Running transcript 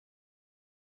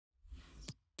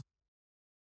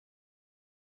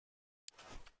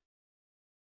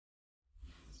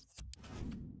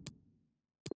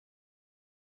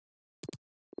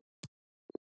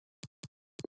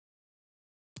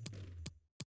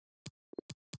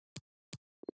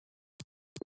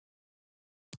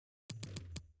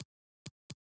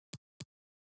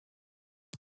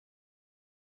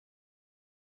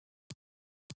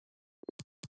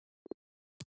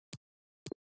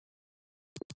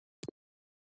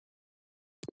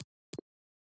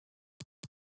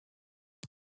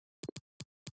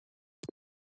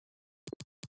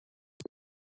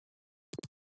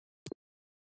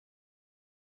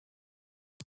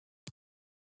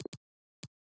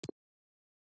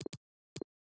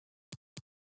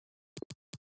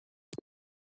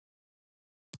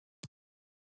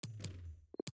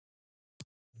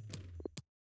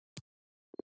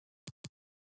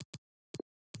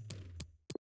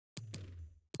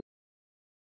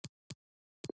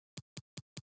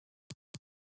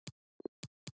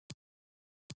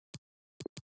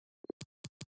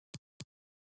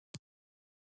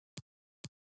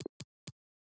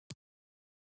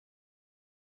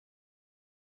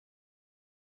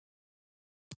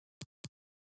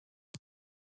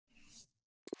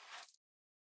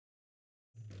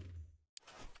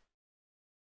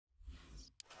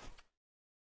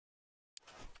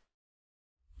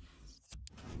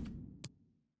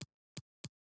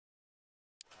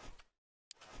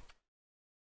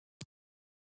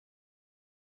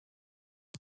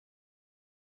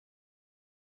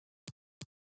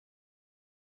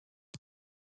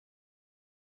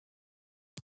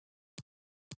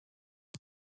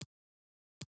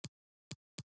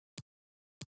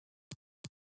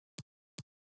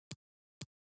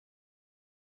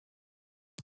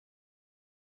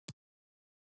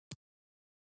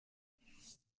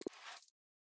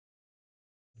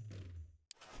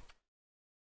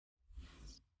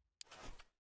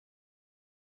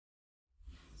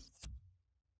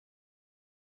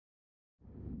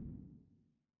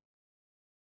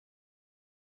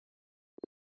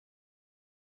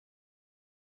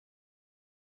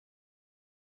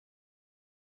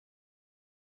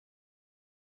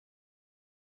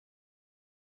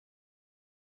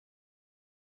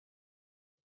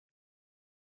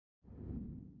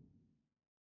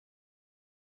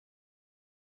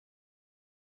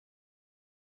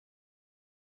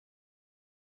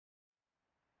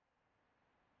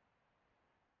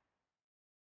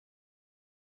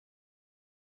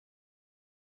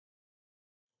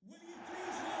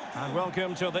And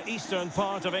welcome to the eastern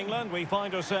part of England. We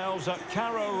find ourselves at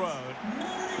Carrow Road.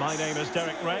 My name is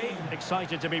Derek Ray,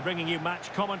 excited to be bringing you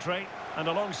match commentary. And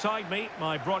alongside me,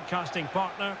 my broadcasting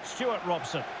partner, Stuart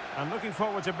Robson. I'm looking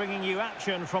forward to bringing you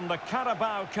action from the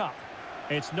Carabao Cup.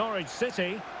 It's Norwich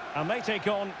City, and they take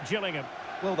on Gillingham.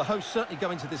 Well, the hosts certainly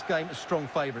go into this game as strong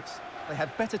favourites. They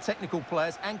have better technical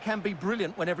players and can be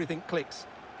brilliant when everything clicks.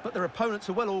 But their opponents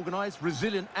are well organised,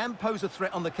 resilient and pose a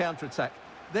threat on the counter-attack.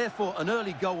 Therefore, an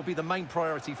early goal will be the main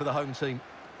priority for the home team.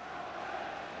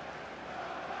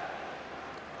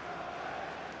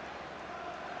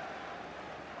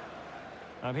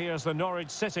 And here's the Norwich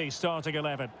City starting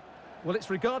 11. Well, it's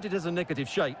regarded as a negative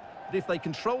shape. But if they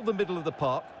control the middle of the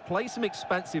park, play some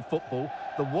expansive football,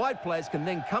 the wide players can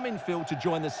then come in field to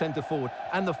join the centre forward,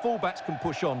 and the fullbacks can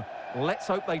push on. Let's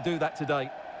hope they do that today.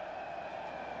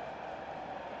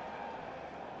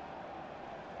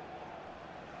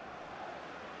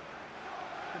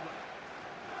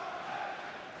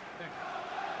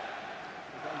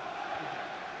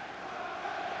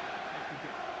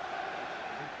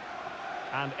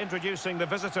 And introducing the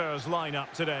visitors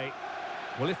lineup today.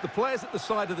 Well, if the players at the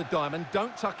side of the diamond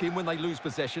don't tuck in when they lose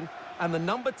possession and the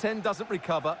number 10 doesn't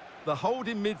recover, the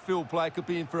holding midfield player could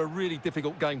be in for a really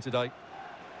difficult game today.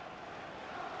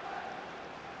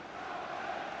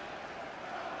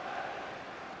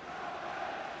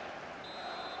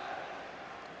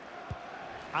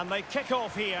 And they kick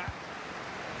off here.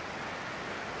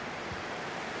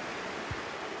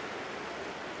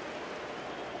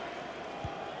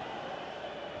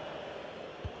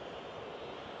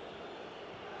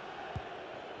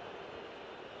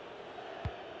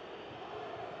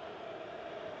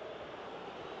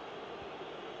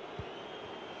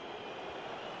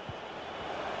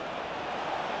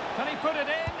 Can he put it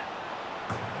in?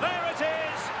 There it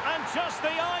is, and just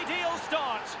the ideal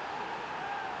start.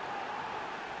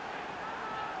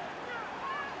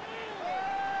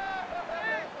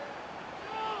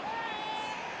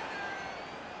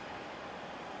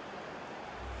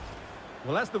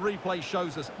 Well, as the replay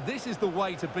shows us, this is the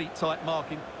way to beat tight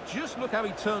marking. Just look how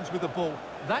he turns with the ball.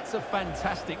 That's a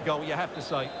fantastic goal, you have to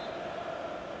say.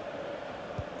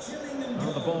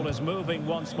 Well, the ball is moving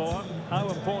once more. How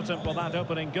important will that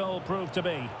opening goal prove to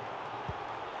be?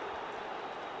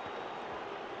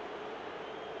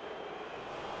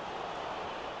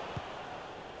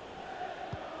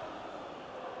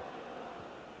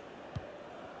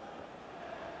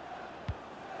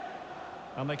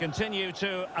 And they continue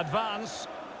to advance,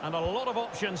 and a lot of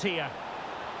options here.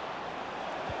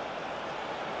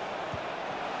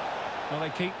 Well, they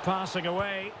keep passing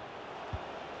away.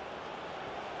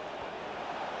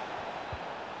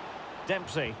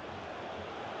 Dempsey.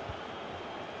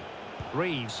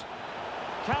 Reeves.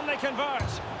 Can they convert?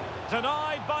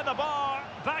 Denied by the bar.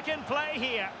 Back in play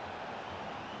here.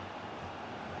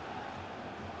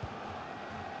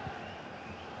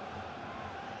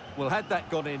 Well, had that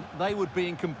gone in, they would be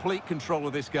in complete control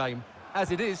of this game.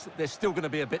 As it is, they're still going to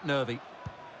be a bit nervy.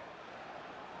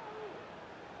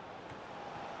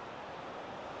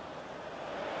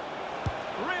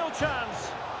 Real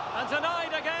chance. And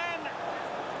denied again.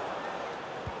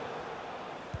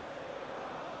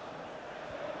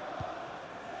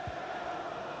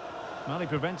 Well, he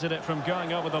prevented it from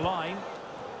going over the line.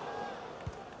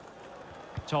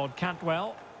 Todd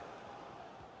Cantwell.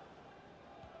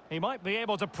 He might be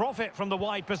able to profit from the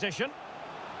wide position.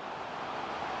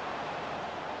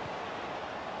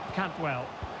 Cantwell.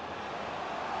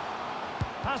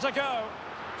 Has a go.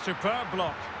 Superb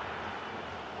block.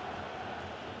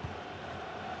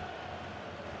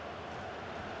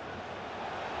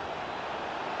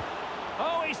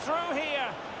 Oh, he's through here.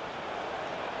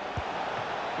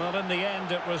 Well, in the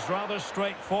end, it was rather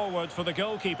straightforward for the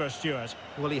goalkeeper, Stuart.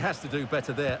 Well, he has to do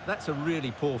better there. That's a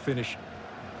really poor finish.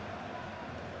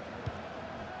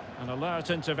 An alert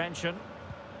intervention.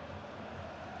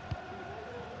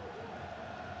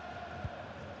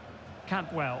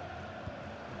 Cantwell.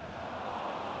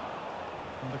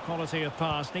 And the quality of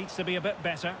pass needs to be a bit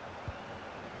better.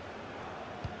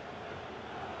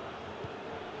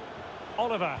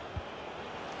 Oliver.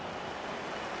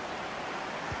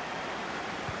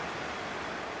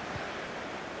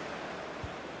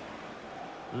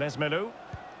 Lesmelu.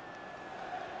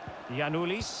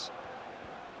 Yanoulis.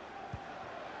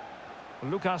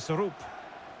 Lucas Rupp.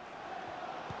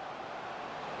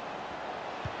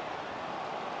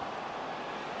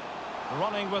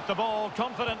 Running with the ball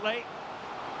confidently.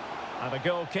 And a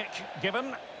goal kick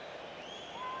given.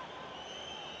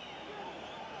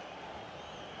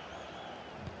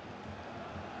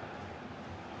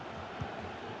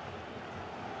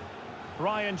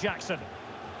 Ryan Jackson.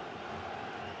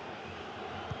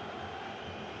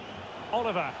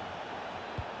 Oliver.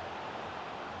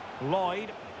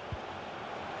 Lloyd.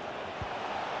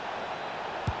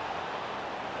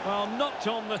 Well, knocked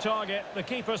on the target. The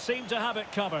keeper seemed to have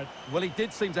it covered. Well, he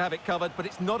did seem to have it covered, but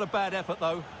it's not a bad effort,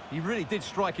 though. He really did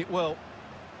strike it well.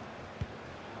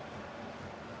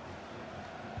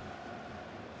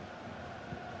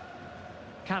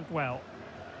 Cantwell.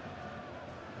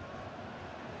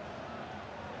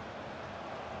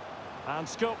 And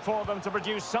scope for them to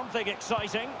produce something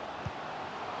exciting.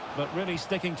 But really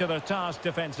sticking to their task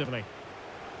defensively.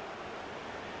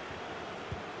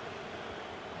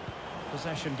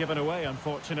 Possession given away,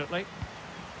 unfortunately.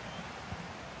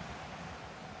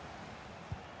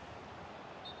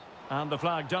 And the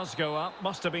flag does go up.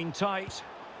 Must have been tight.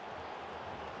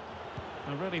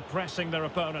 And really pressing their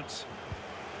opponents.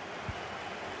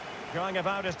 Going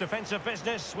about his defensive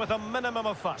business with a minimum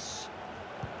of fuss.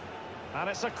 And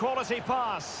it's a quality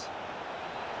pass.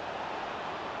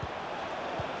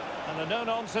 And a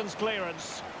no-nonsense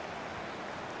clearance.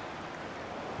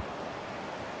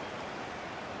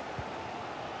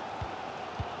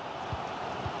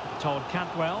 Todd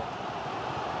Cantwell.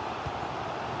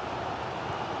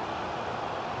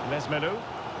 Lesmelu.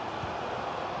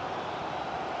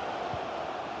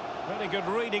 Really good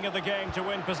reading of the game to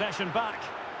win possession back.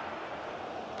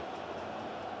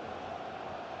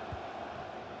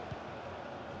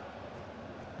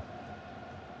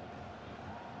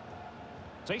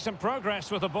 Decent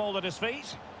progress with the ball at his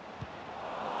feet.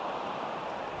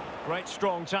 Great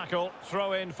strong tackle,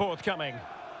 throw in forthcoming.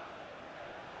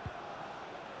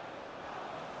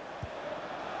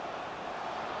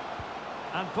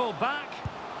 And pulled back.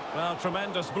 Well,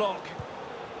 tremendous block.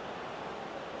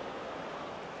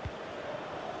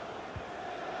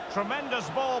 Tremendous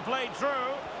ball played through.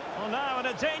 Well, now in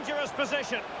a dangerous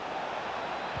position.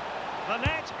 The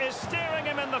net is staring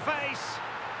him in the face.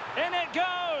 In it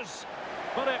goes.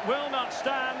 But it will not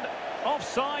stand.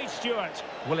 Offside, Stuart.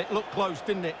 Well, it looked close,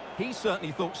 didn't it? He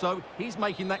certainly thought so. He's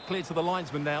making that clear to the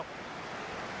linesman now.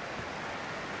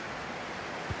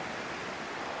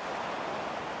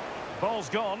 Ball's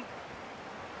gone.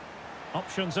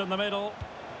 Options in the middle.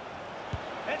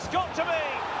 It's got to be.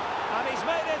 And he's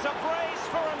made it a brace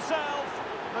for himself.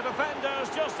 The defender's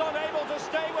just unable to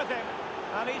stay with him.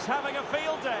 And he's having a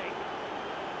field day.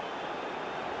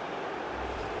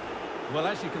 Well,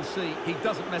 as you can see, he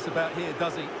doesn't mess about here,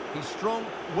 does he? He's strong,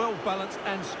 well-balanced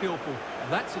and skillful.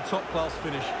 That's a top-class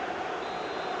finish.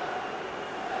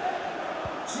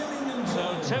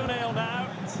 So 2-0 now.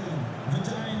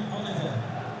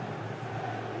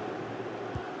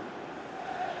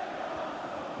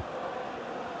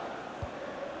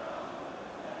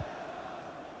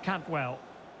 Cantwell.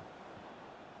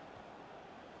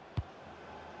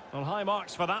 Well, high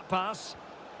marks for that pass.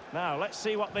 Now, let's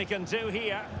see what they can do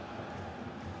here.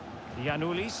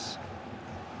 Giannoulis.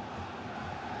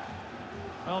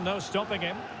 Well, no stopping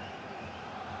him.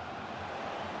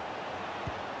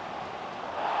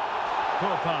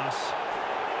 Poor pass.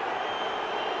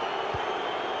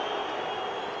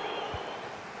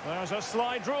 There's a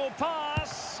slide rule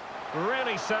pass.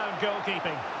 Really sound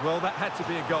goalkeeping. Well, that had to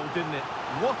be a goal, didn't it?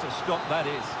 What a stop that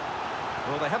is.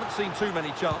 Well, they haven't seen too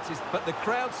many chances, but the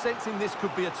crowd sensing this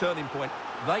could be a turning point.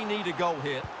 They need a goal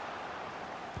here.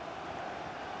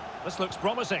 This looks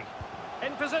promising.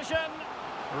 In position.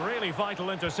 Really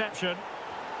vital interception.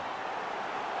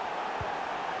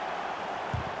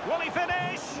 Will he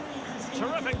finish?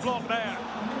 Terrific block there.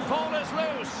 Ball is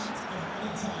loose.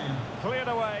 Cleared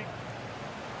away.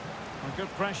 And good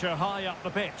pressure high up the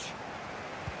pitch.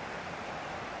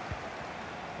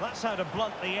 That's how to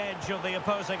blunt the edge of the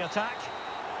opposing attack.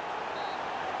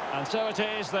 And so it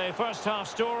is, the first half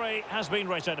story has been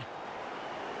written.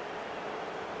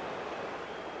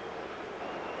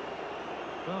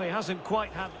 Well, he hasn't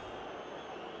quite had...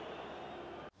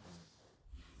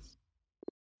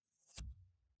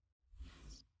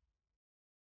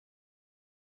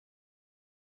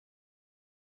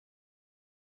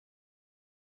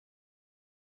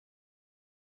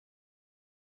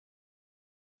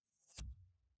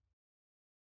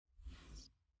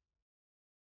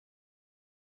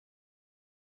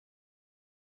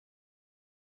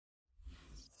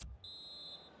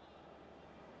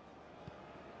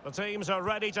 The teams are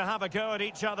ready to have a go at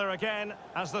each other again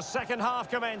as the second half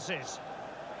commences.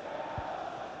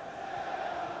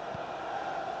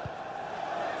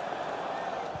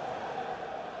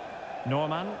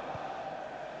 Norman.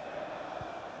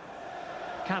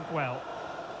 Cantwell.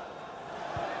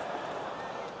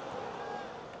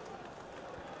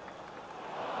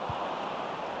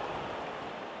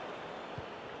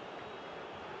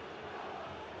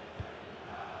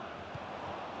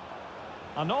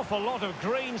 An awful lot of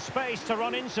green space to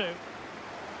run into.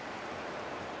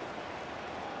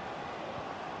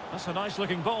 That's a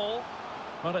nice-looking ball,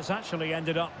 but it's actually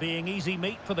ended up being easy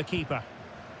meat for the keeper.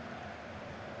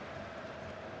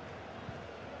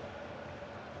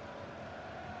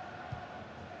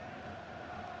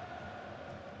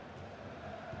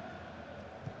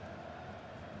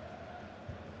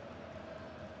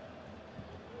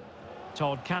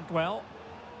 Todd Cantwell.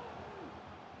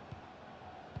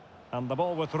 And the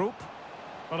ball with Roop.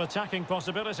 For attacking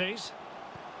possibilities.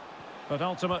 But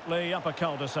ultimately up a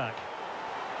cul-de-sac.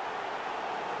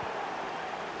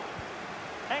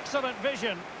 Excellent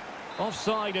vision.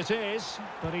 Offside it is,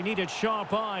 but he needed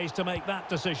sharp eyes to make that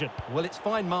decision. Well, it's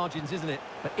fine margins, isn't it?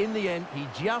 But in the end, he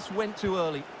just went too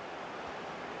early.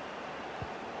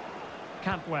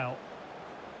 Cantwell.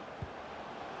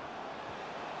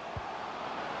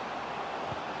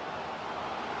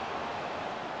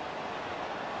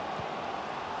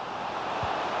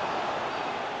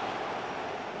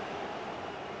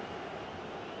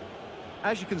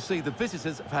 As you can see, the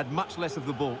visitors have had much less of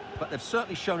the ball, but they've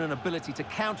certainly shown an ability to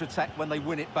counter-attack when they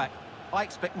win it back. I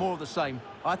expect more of the same.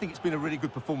 I think it's been a really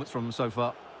good performance from them so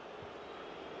far.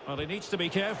 Well, he needs to be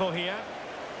careful here.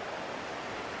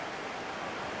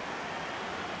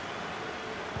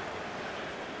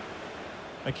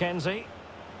 McKenzie.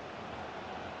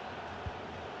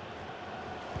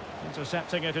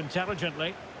 Intercepting it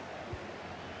intelligently.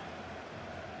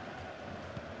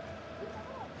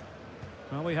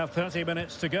 Well, we have 30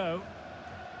 minutes to go.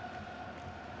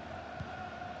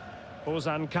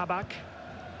 Ozan Kabak.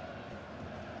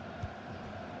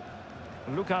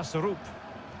 Lucas Roop.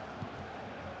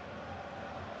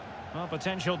 Well,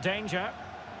 potential danger.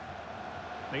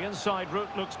 The inside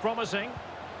route looks promising.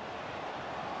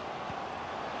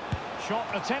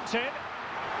 Shot attempted.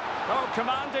 Oh,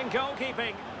 commanding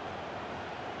goalkeeping.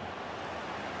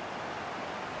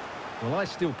 Well, I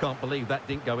still can't believe that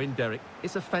didn't go in, Derek.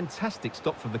 It's a fantastic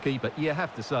stop from the keeper, you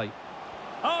have to say.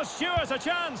 Oh, Stewart, a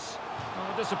chance!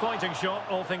 Oh, a disappointing shot,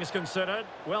 all things considered.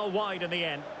 Well wide in the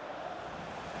end.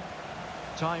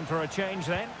 Time for a change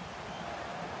then.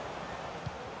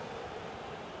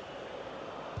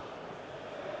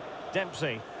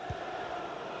 Dempsey.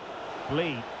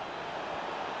 Lee.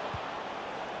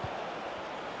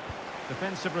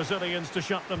 Defensive Brazilians to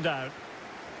shut them down.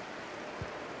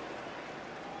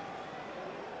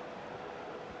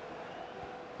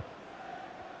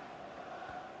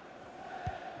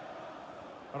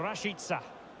 Rashica.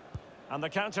 And the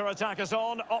counter-attack is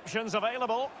on. Options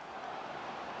available.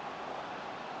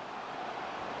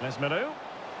 Lesmelu.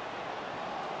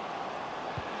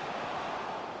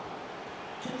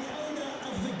 Can the owner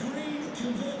of the green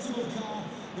convertible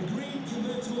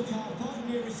car park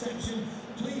near reception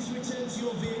please return to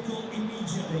your vehicle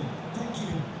immediately? Thank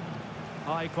you.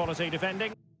 High quality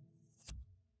defending.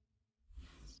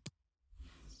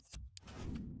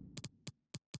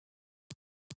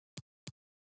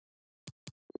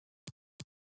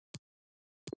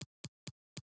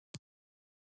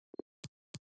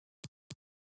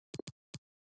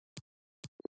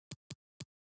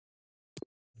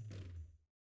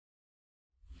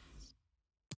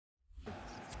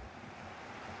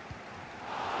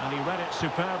 And he read it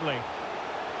superbly.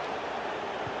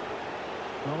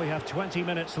 Well, we have 20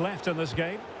 minutes left in this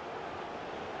game.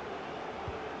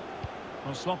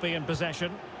 Well, sloppy in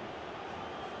possession.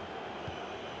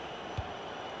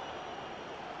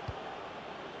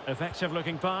 Effective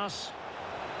looking pass.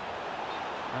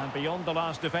 And beyond the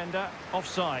last defender,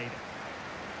 offside.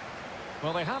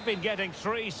 Well, they have been getting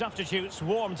 3 substitutes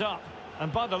warmed up.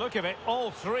 And by the look of it, all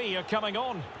 3 are coming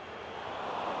on.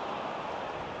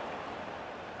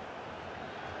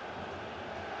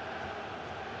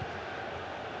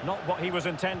 Not what he was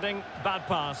intending. Bad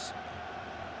pass.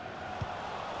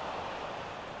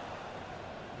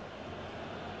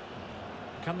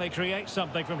 Can they create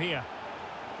something from here?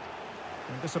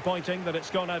 And disappointing that it's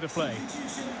gone out of play.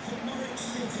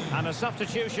 And a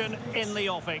substitution in the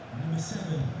offing. Number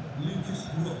 7, Lucas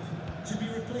Rook, to be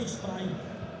replaced by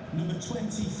number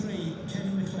 23,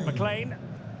 Kevin McLean. McLean.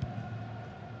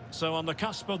 So on the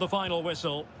cusp of the final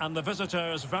whistle, and the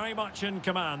visitors very much in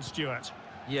command, Stuart.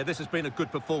 Yeah, this has been a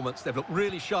good performance. They've looked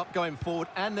really sharp going forward,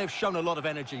 and they've shown a lot of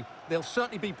energy. They'll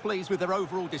certainly be pleased with their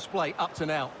overall display up to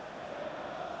now.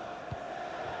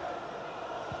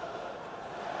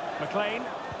 McLean.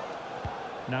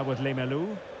 Now with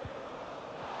Lemelu.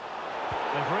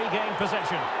 They've regained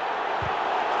possession.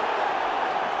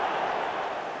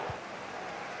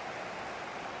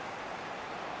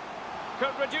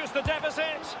 Could reduce the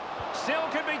deficit. Still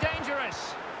could be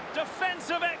dangerous.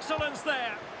 Defensive excellence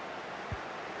there.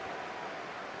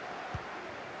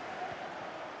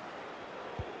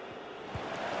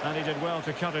 And he did well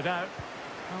to cut it out.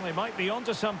 Well, they might be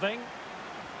onto something.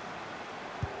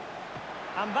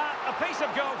 And that, a piece of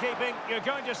goalkeeping you're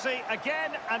going to see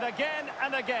again and again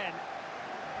and again.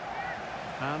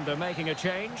 And they're making a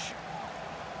change.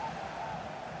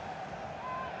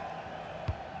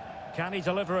 Can he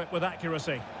deliver it with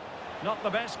accuracy? Not the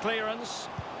best clearance.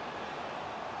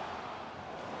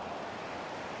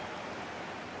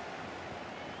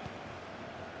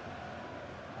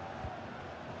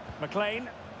 McLean.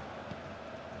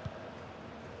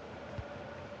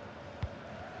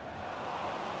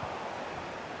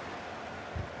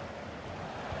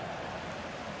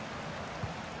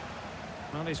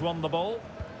 And he's won the ball.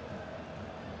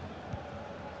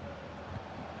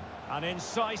 An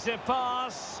incisive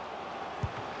pass.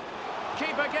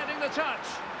 Keeper getting the touch.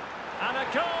 And a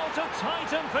goal to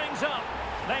tighten things up.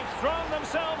 They've thrown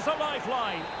themselves a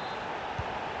lifeline.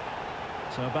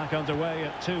 So back underway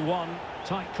at 2-1.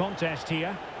 Tight contest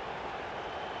here.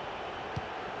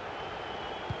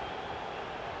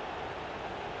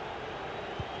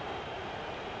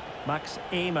 Max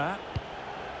Emer.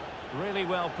 Really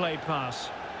well played pass.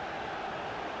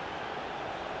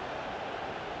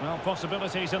 Well,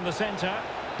 possibilities in the centre.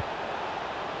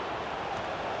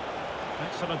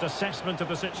 Excellent assessment of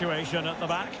the situation at the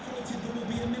back.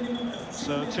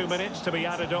 So 2 minutes to be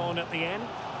added on at the end.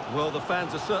 Well, the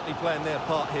fans are certainly playing their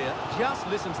part here. Just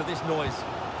listen to this noise.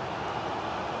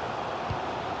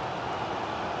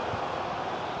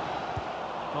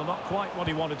 Well, not quite what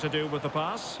he wanted to do with the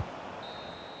pass.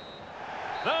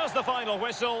 There's the final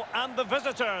whistle, and the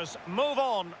visitors move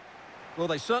on. Well,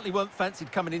 they certainly weren't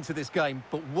fancied coming into this game,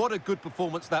 but what a good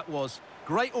performance that was.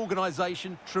 Great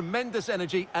organisation, tremendous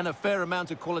energy, and a fair amount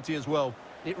of quality as well.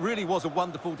 It really was a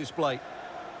wonderful display.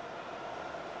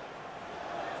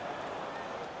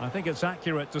 I think it's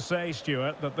accurate to say,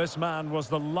 Stuart, that this man was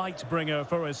the light bringer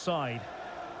for his side.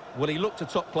 Well, he looked a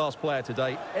top-class player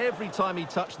today. Every time he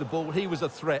touched the ball, he was a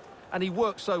threat, and he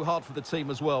worked so hard for the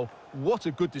team as well. What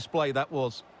a good display that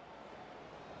was.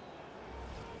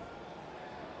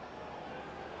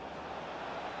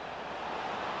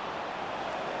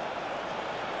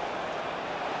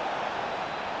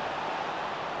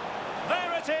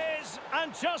 There it is,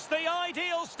 and just the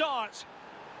ideal start.